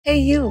Hey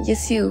you,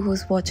 yes you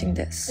who's watching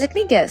this. Let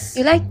me guess,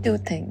 you like two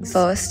things.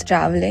 First,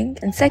 traveling,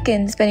 and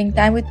second, spending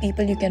time with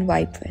people you can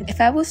vibe with.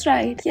 If I was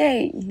right,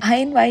 yay! I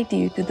invite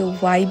you to the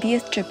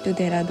vibi-est trip to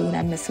Dehradun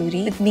and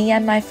Missouri with me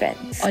and my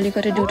friends. All you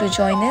gotta do to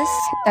join is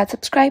hit that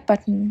subscribe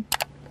button.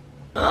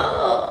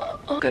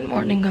 Good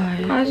morning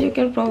guys. As you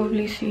can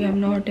probably see, I'm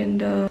not in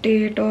the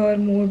state or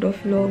mood of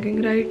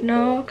vlogging right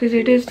now because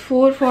it is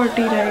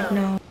 4:40 right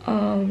now.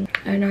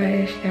 And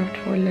I slept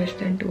for less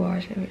than 2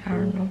 hours, maybe, I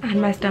don't know,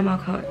 and my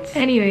stomach hurts.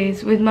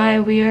 Anyways, with my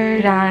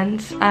weird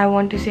rants, I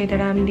want to say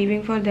that I'm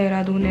leaving for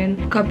Dehradun in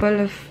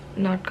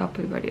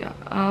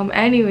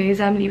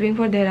anyways, I'm leaving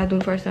for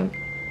Dehradun for some.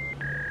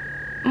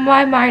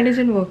 My mind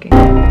isn't working.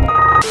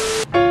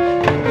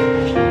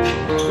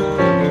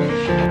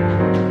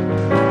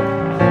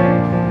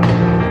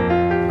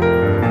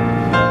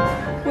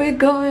 We're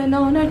going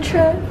on a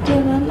trip.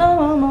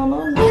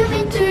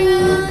 Moving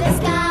through the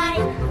sky,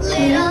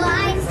 little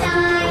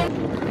Einstein.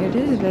 It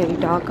is very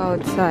dark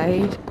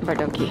outside,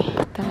 but okay.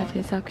 That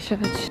is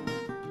Akshaj.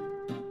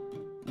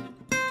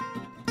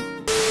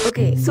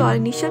 Okay, so our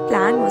initial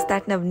plan was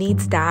that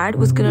Navneet's dad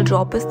was gonna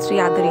drop us 3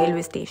 at the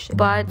railway station.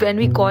 But when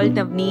we called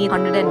Navneet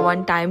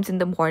 101 times in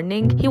the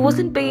morning, he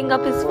wasn't picking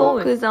up his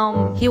phone because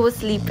he was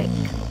sleeping.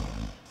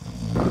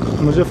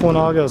 मुझे phone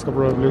आ गया उसका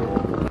probably.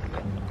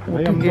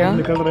 भाई हम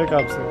निकल रहे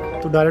cab से,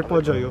 तो direct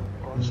पहुंच जाइयो।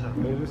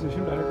 रेलवे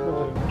स्टेशन डायरेक्ट पहुंच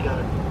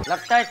जाइयो।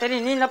 लगता है तेरी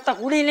नींद अब तक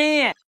उड़ी नहीं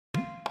है।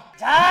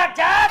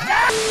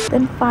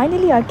 Then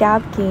finally our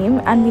cab came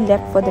and we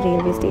left for the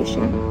railway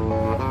station.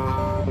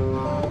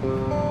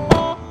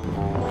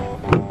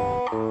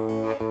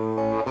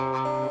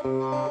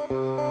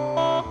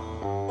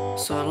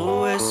 Subtle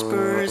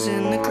whispers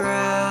in the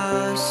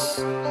grass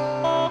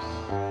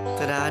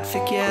that I'd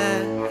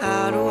forget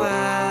how to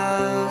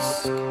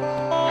ask.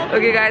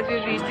 Okay guys,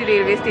 we've reached the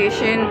railway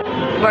station,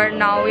 but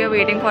now we are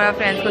waiting for our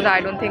friends because I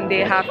don't think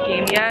they have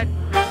came yet.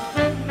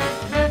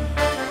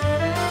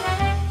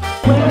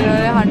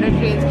 100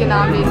 trains के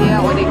नाम ले लिया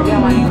और एक भी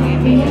हमारी train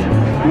नहीं है.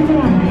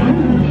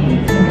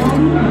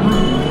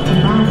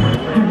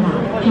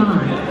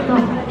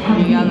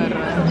 क्या कर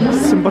रहा है?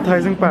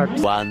 Sympathizing Pat.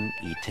 One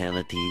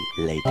eternity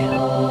later.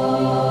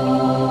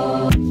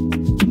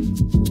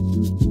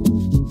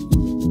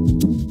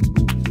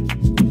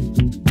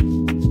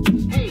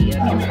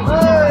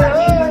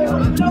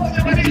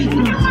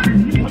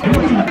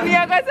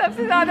 दुनिया का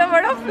सबसे ज्यादा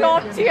बड़ा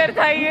फ्लॉप चीयर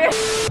था ये.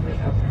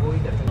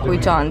 कोई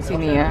चांस ही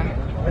नहीं है.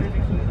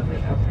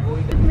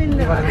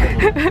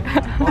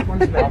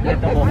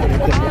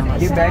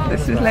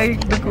 This is like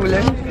the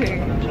coolest thing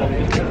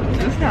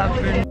just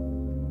happened.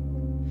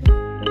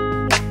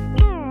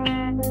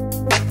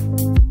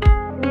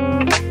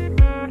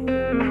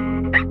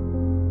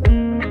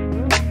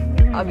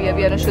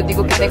 अभी अनुश्रुति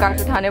को कितने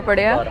कार्ड्स उठाने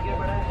पड़े हैं?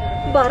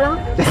 12.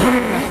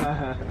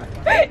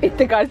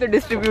 इतने कार्ड्स तो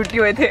डिस्ट्रीब्यूट ही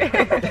हुए थे.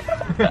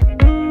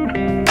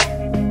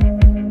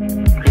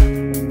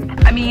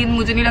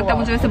 मुझे नहीं लगता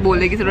मुझे वैसे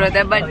बोलने की जरूरत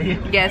है, बट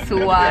गेस हु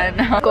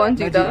वन. कौन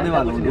जीता?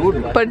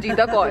 पर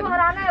जीता कौन?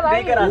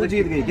 तू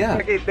जीत गई क्या?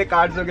 इतने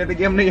कार्ड्स हो गए थे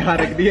कि हमने यहाँ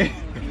रख दिए.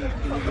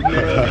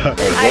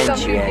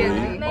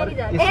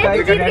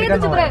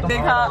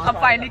 देखा, अब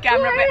फाइनली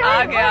कैमरा पे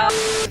आ गया.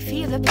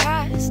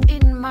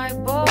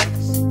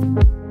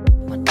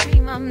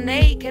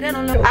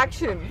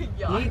 Action.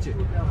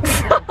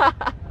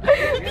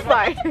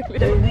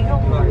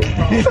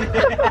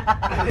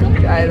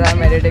 Guys,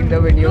 I'm editing the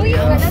video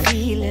here.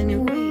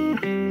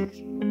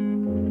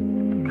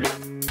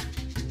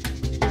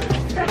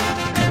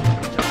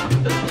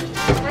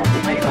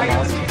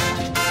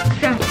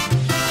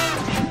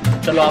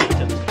 चलो आप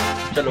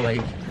चलो भाई.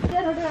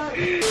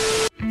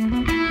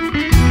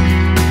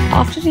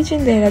 After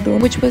reaching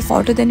Dehradun, which was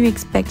hotter than we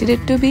expected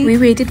it to be, we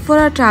waited for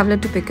our traveler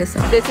to pick us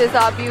up. This is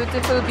our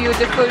beautiful,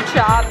 beautiful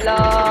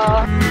traveler.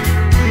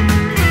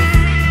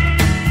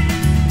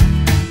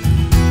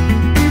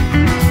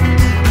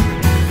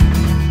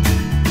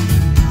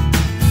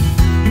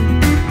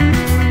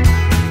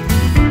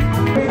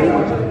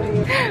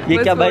 ये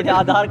क्या भाई,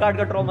 आधार card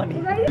का trauma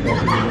नहीं.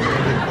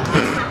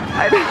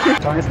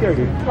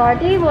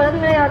 Party बोला तो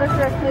मैं याद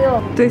रखती हो.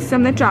 तो इससे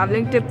हमने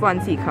ट्रैवलिंग टिप 1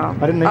 सीखा.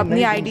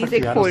 अपनी आईडीज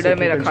एक फोल्डर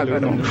में रखा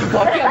करो.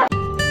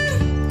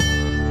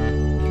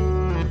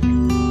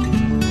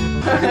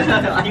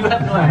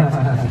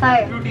 Hi.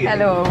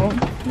 Hello.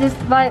 Just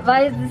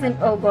why is this in?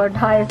 Oh God.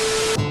 Hi.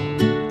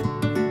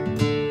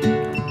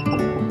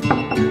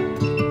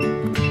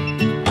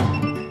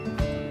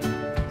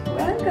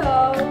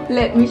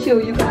 Let me show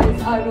you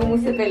guys our room.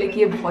 उससे पहले कि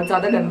ये बहुत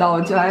ज़्यादा गंदा हो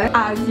जाए.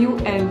 As you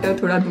enter,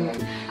 थोड़ा दूर.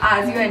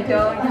 As you enter,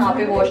 यहाँ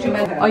पे वॉशरूम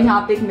है और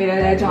यहाँ पे एक मिरर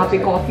है जहाँ पे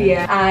कॉफी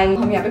है. एंड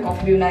हम यहाँ पे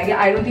कॉफी भी बनाएंगे.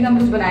 I don't think हम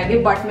कुछ बनाएंगे,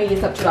 बट मैं ये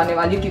सब चुराने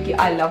वाली हूँ क्योंकि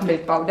I love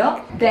milk powder.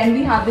 Then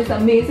we have this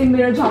amazing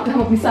mirror जहाँ पे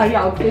हम अपनी सारी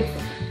आउटफिट्स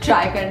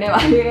ट्राई करने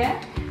वाले हैं.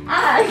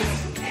 And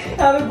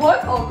यहाँ पे बहुत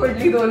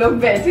awkwardly 2 लोग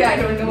बैठे. I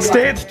don't know.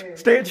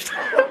 Staged.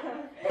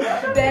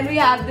 Then we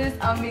have this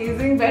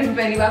amazing bed.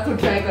 पहली बार खुद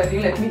ट्राई कर रही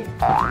हूँ. Let me.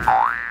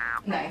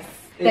 Nice.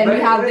 Then we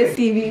have this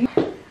TV.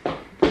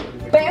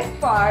 Best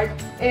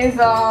part is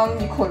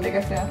ये खोलते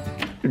कैसे हैं?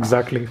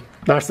 Exactly.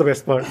 That's the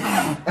best part.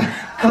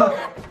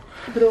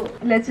 Bro,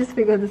 let's just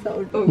figure this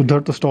out. उधर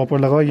तो स्टॉपर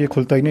लगा, ये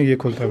खुलता ही नहीं, ये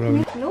खुलता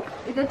है। No,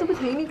 इधर तो कुछ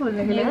है ही नहीं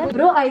खोलने के लिए।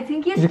 Bro, I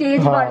think ये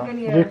stage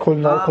balcony है। ये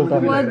खुलता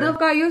नहीं। What the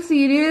fuck, are you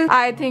serious?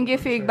 I think ये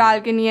fake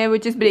balcony है,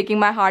 which is breaking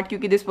my heart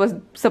क्योंकि this was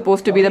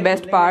supposed to be the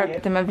best part.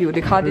 तो मैं view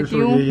दिखा देती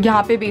हूँ।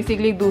 यहाँ पे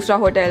basically एक दूसरा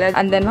hotel है,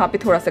 and then वहाँ पे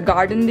थोड़ा सा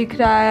garden दिख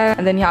रहा है,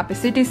 and then यहाँ पे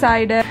city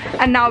side है,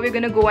 and now we're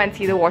gonna go and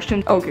see the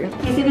washroom. Okay.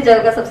 किसी भी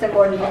जगह का सबसे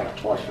important part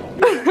washroom।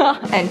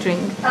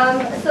 Entering.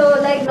 So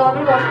like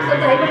normal washroom सब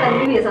है, पर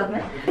नंदी भी है साथ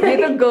में। ये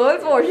तो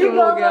girls washroom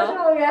हो गया।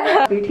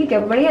 ठीक है,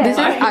 बढ़िया है। This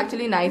is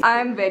actually nice. I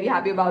am very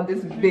happy about this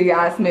big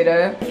ass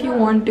mirror. If you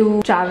want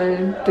to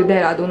travel to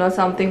Dehradun or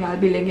something,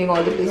 I'll be linking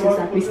all the places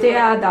that we stay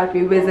at, that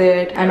we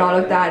visit, and all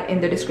of that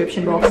in the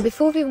description box.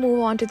 Before we move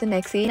on to the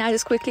next scene, I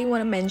just quickly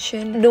want to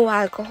mention no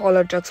alcohol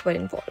or drugs were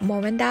involved.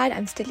 Mom and Dad,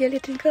 I'm still your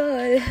little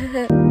girl.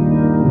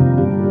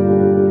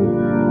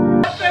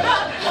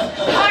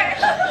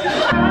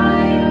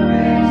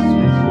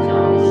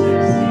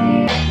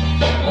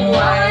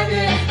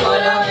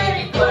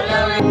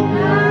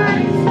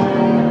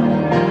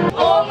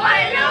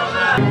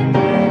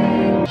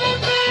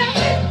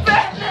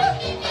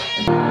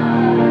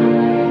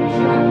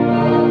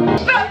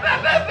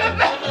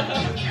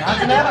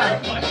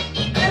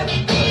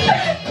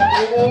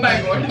 Oh my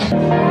god.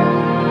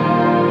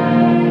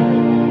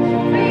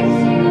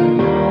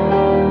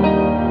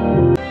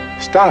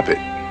 Stop it.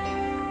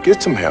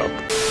 Get some help.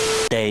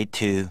 Day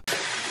 2.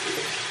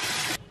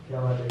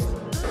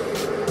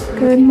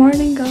 Good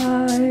morning,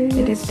 guys.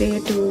 It is day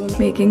 2.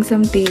 Making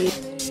some tea.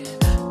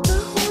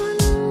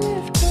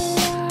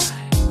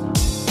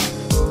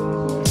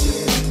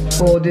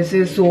 Oh, this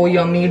is so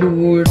yummy,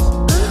 dude.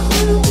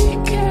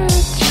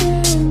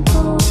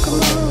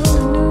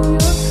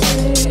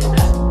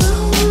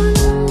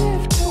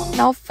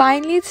 Now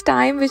finally it's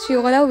time which you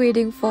all are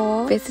waiting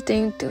for,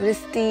 visiting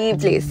touristy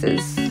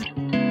places.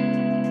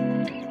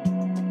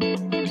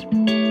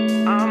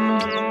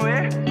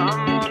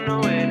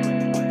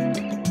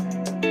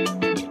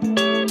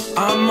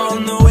 I'm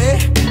on the way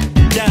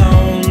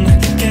down.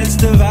 Catch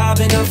the vibe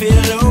and I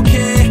feel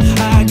okay.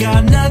 I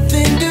got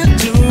nothing to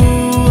do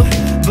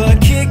but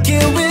kick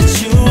it with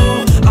you.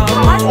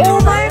 Oh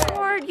my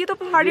god, ये तो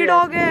party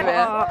dog है.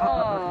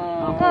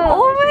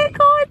 Oh my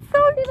god, so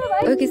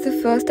cute. Okay, so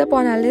first up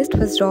on our list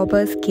was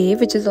Robber's Cave,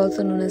 which is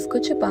also known as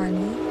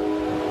Kuchupani.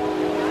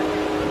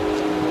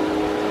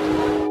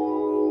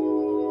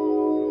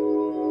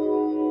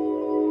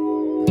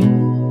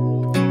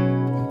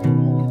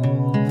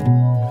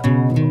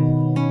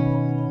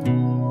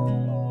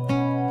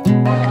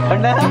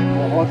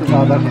 बहुत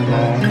ज़्यादा ठंडा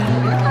है।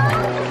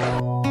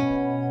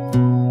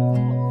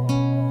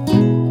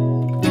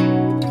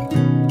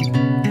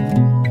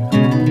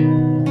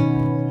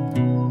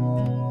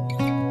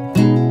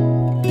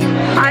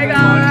 Hi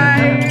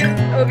guys.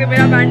 Okay,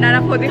 मेरा bandana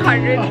for the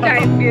 100th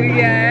time गिर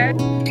गया है.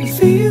 It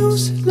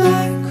feels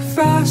like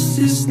frost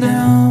is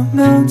now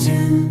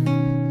melting.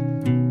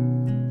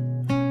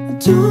 I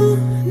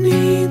don't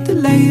need the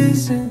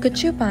layers.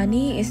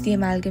 Kuchupani is the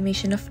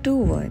amalgamation of two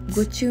words.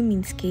 Guchu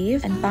means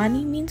cave and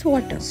pani means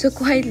water. So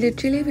quite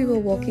literally we were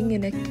walking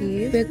in a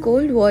cave where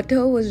cold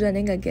water was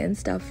running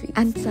against our feet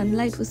and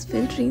sunlight was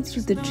filtering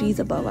through the trees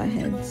above our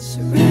heads.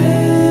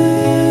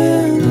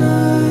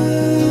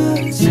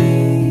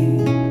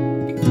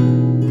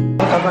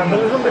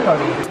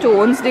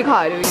 Stones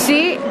दिखा रही हूँ.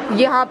 See,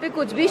 यहाँ पे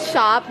कुछ भी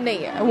sharp नहीं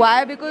है. Why?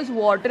 Because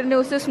water ने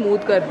उसे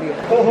smooth कर दिया.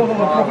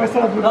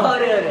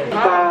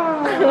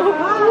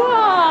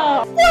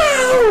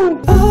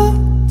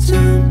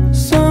 Autumn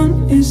sun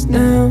is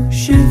now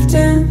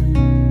shifting.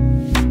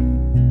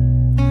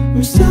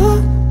 I'm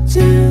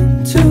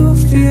starting to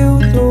feel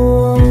the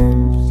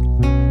warmth.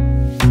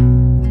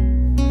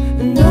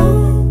 And no,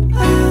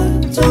 I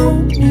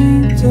don't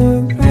need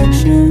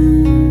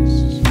directions.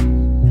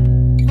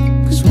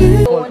 'Cause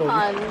we're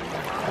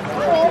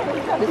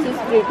This is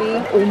pretty.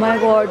 Oh my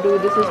god,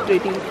 dude, this is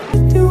pretty.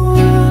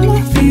 all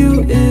I feel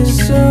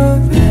is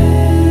surrender.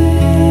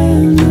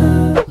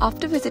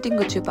 After visiting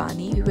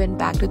Kuchupani, we went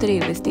back to the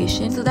railway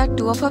station so that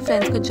two of our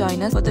friends could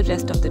join us for the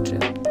rest of the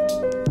trip.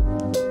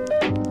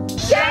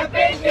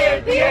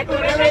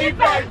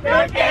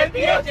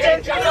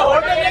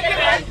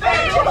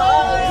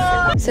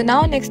 So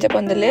now next up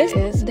on the list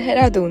is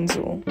Dehradun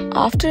Zoo.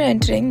 After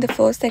entering, the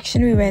first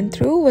section we went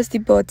through was the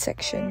bird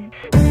section.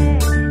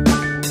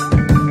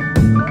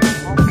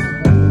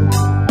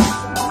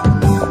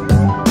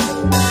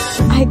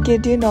 I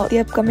kid you not, the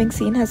upcoming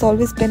scene has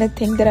always been a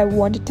thing that I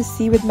wanted to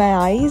see with my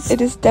eyes.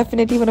 It is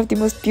definitely one of the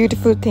most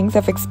beautiful things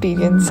I've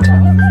experienced.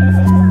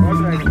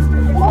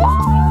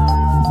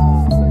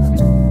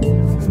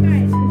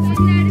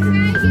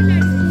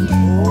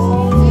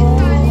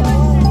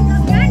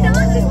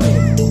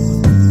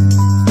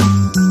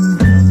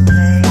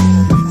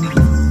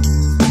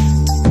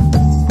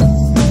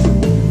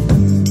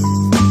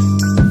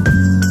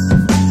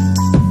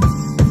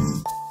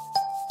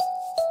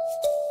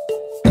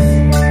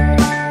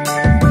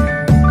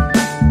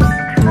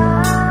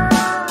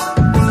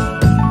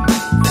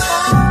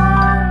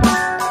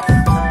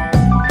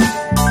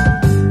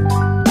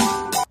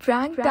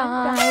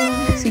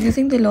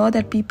 introducing the law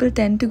that people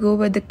tend to go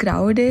where the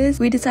crowd is,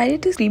 we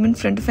decided to scream in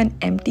front of an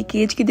empty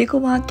cage कि देखो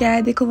वहाँ क्या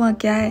है, देखो वहाँ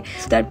क्या है,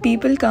 so that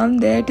people come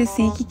there to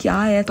see कि क्या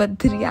है. But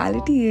the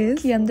reality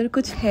is कि अंदर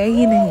कुछ है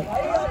ही नहीं.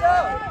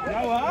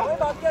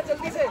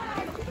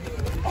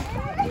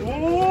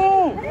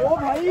 ओ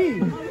भाई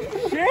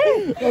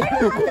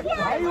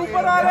भाई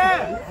ऊपर आ रहा है.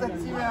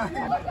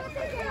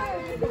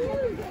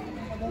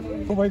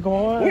 ओ भाई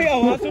गॉड. ओए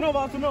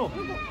आवाज सुनो.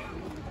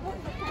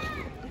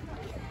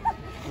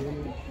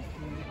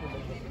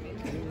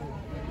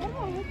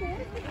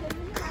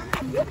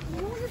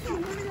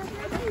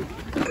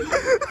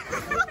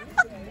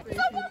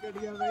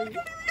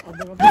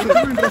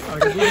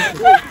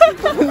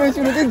 मैं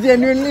शुरू से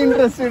जेन्युइनली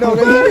इंटरेस्टेड हो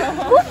गई.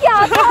 वो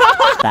क्या था?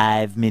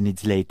 5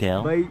 minutes later.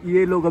 भाई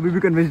ये लोग अभी भी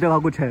कन्विंस्ड है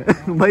वहाँ कुछ है.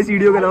 भाई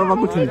सीढ़ियों के अलावा वहाँ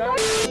कुछ नहीं.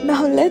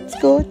 Now let's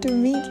go to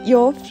meet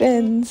your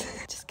friends.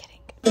 Just kidding.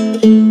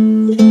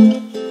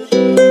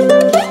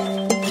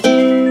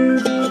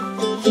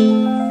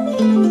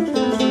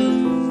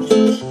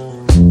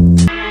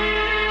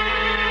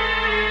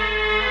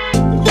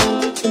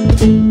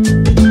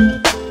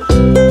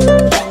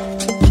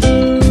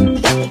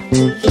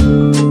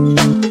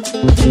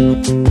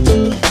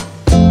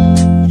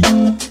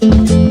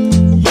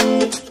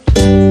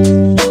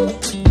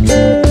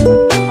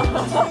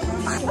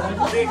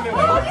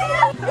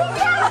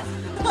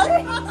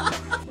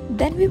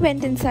 Then we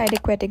went inside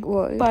Aquatic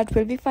World, but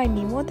will we find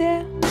Nemo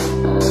there?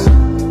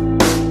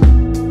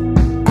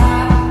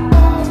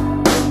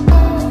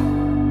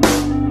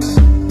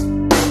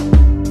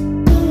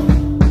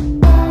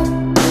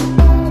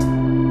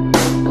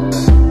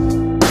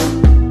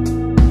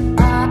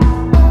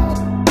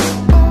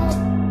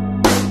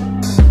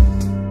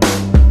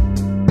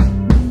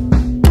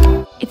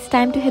 It's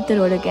time to hit the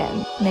road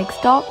again. Next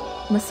stop,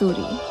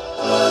 Missouri.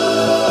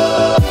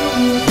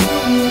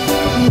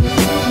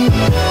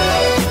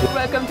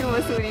 Welcome to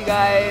Missouri,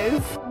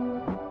 guys.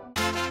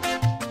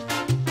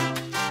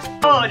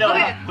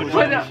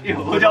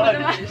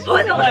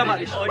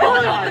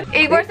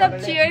 एक बार सब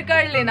cheer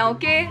कर लेना,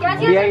 okay?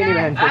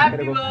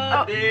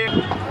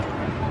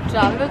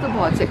 Traveller तो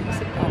बहुत सकता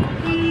हूँ.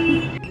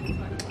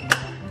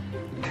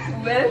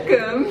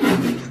 Welcome.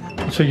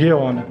 अच्छा ये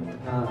ऑन है.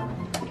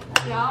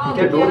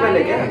 क्या डोर पे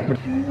लेके?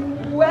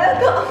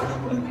 Welcome.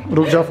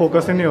 रुक जा,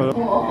 फोकस ही नहीं हो रहा.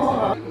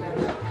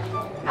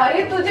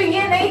 अरे तुझे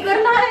ये नहीं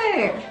करना है.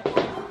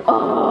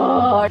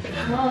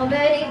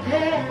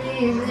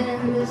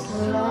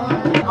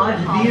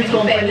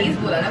 पैंटीज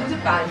बोला ना, मुझे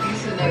पैंटीज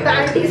सुनेगा.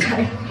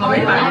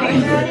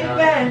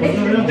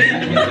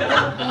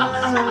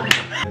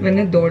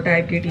 मैंने 2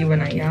 टाइप की टी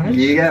बनाई यार.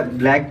 ये क्या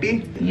ब्लैक टी?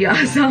 ये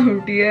आसाम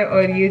टी है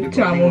और ये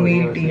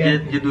चामोमील टी है.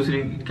 ये दूसरी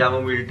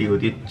कैमोमिल टी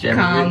होती है.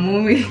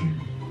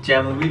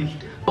 चामोमील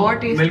और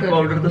टेस्ट मिल्क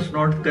पाउडर तो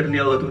स्नॉट कर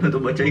लिया होगा तूने, तो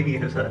बचा ही नहीं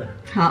है सारा.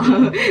 हाँ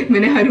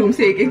मैंने हर रूम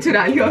से एक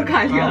चुरा लिया और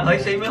खा लिया. भाई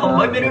सही में हम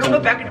भाई मेरे रूम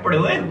में पैकेट पड़े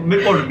हुए हैं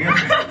मिल्क पाउडर के.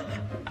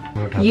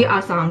 ये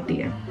आसाम टी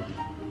है.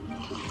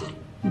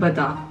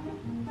 बता.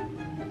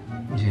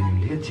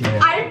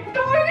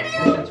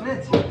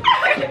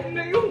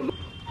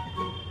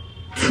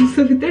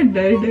 सब इतना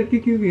डर के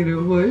क्यों पी रहे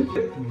हो बोल.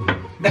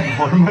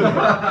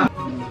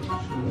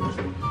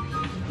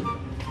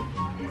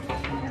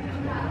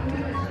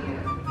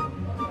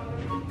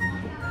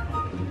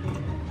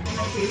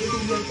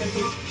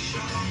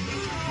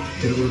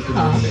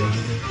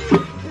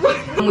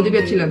 मुझे भी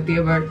अच्छी लगती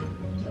है बट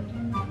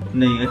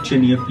नहीं अच्छी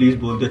नहीं है. प्लीज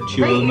बोल दे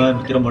अच्छी हो, मैं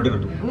तेरा मर्डर कर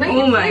दूंगा.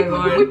 ओह माय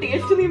गॉड, कोई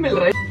टेस्ट नहीं मिल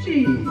रहा है.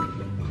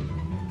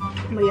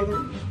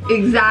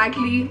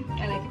 एग्जैक्टली.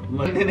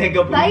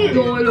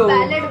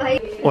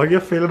 और ये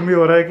फिल्म भी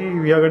हो रहा है कि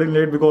we are getting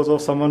late because of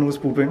someone who is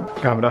pooping.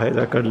 Camera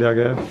hijack कर लिया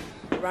गया है.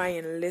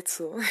 Ryan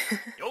Little.